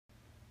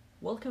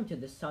Welcome to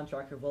this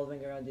soundtrack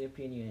revolving around the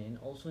European Union,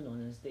 also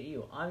known as the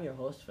EU. I'm your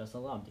host,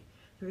 Faisal Abdi.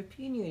 The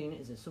European Union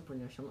is a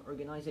supranational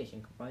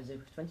organization comprised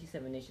of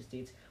 27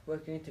 nation-states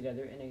working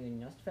together in a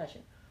unionist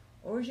fashion.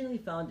 Originally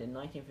founded in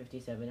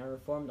 1957 and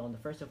reformed on the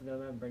 1st of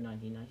November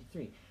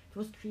 1993, it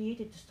was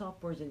created to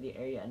stop wars in the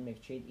area and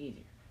make trade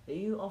easier. The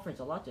EU offers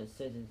a lot to its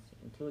citizens,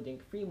 including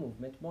free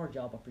movement, more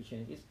job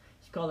opportunities,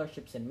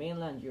 scholarships in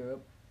mainland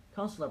Europe,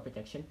 consular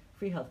protection,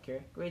 free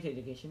healthcare, great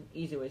education,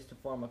 easy ways to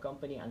form a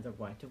company, and the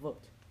right to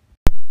vote.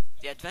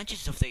 The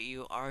advantages of the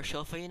EU are a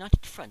show of a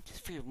united front,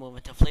 free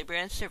movement of labor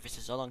and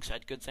services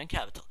alongside goods and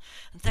capital.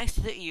 And thanks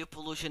to the EU,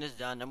 pollution is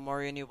down and more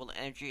renewable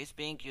energy is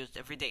being used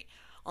every day.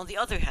 On the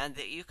other hand,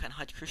 the EU can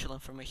hide crucial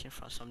information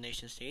from some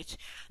nation states.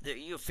 The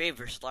EU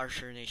favors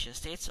larger nation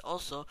states.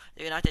 Also,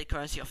 the united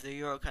currency of the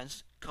euro can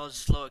cause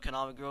slow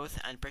economic growth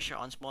and pressure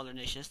on smaller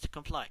nations to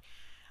comply.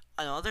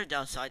 Another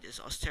downside is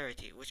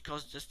austerity, which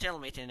caused a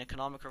stalemate in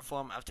economic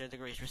reform after the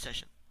Great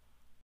Recession.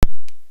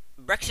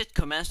 Brexit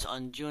commenced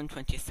on June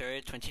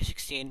 23,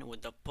 2016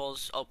 with the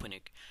polls opening,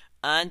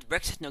 and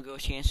Brexit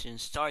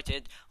negotiations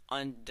started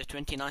on the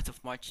 29th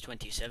of March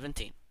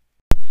 2017.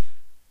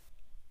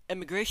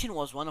 Immigration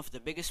was one of the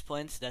biggest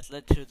points that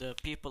led to the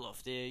people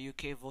of the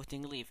UK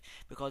voting leave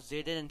because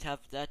they didn't have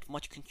that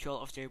much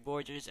control of their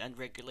borders and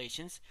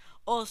regulations.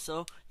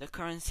 Also, the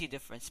currency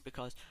difference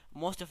because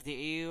most of the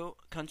EU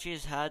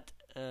countries had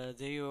the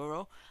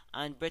euro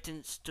and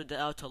Britain stood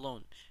out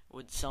alone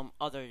with some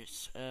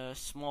others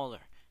smaller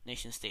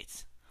nation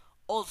states.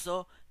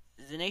 Also,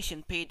 the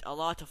nation paid a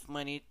lot of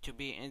money to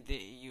be in the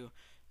EU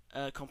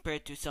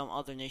compared to some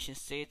other nation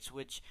states,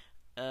 which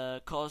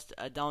caused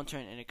a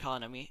downturn in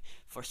economy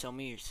for some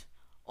years.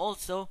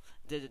 Also,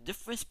 the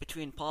difference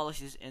between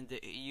policies in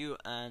the EU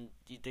and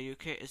the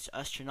UK is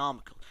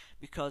astronomical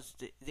because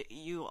the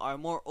EU are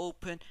more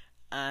open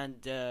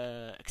and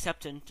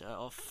acceptant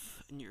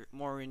of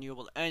more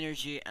renewable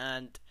energy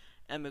and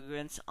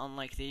immigrants,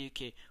 unlike the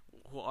UK,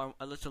 who are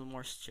a little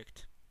more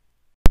strict.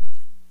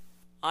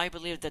 I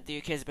believe that the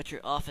UK is better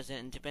off as an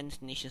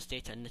independent nation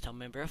state and not a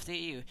member of the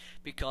EU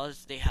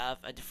because they have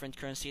a different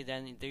currency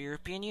than the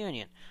European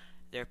Union.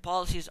 Their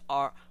policies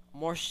are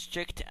more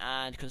strict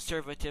and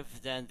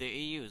conservative than the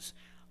EU's.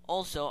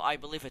 Also, I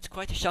believe it's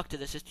quite a shock to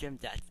the system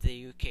that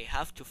the UK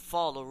have to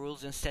follow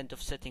rules instead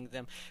of setting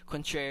them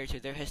contrary to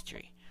their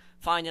history.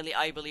 Finally,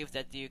 I believe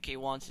that the UK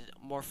wanted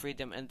more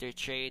freedom in their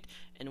trade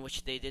in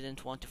which they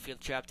didn't want to feel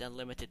trapped and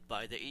limited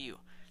by the EU.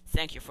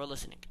 Thank you for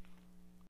listening.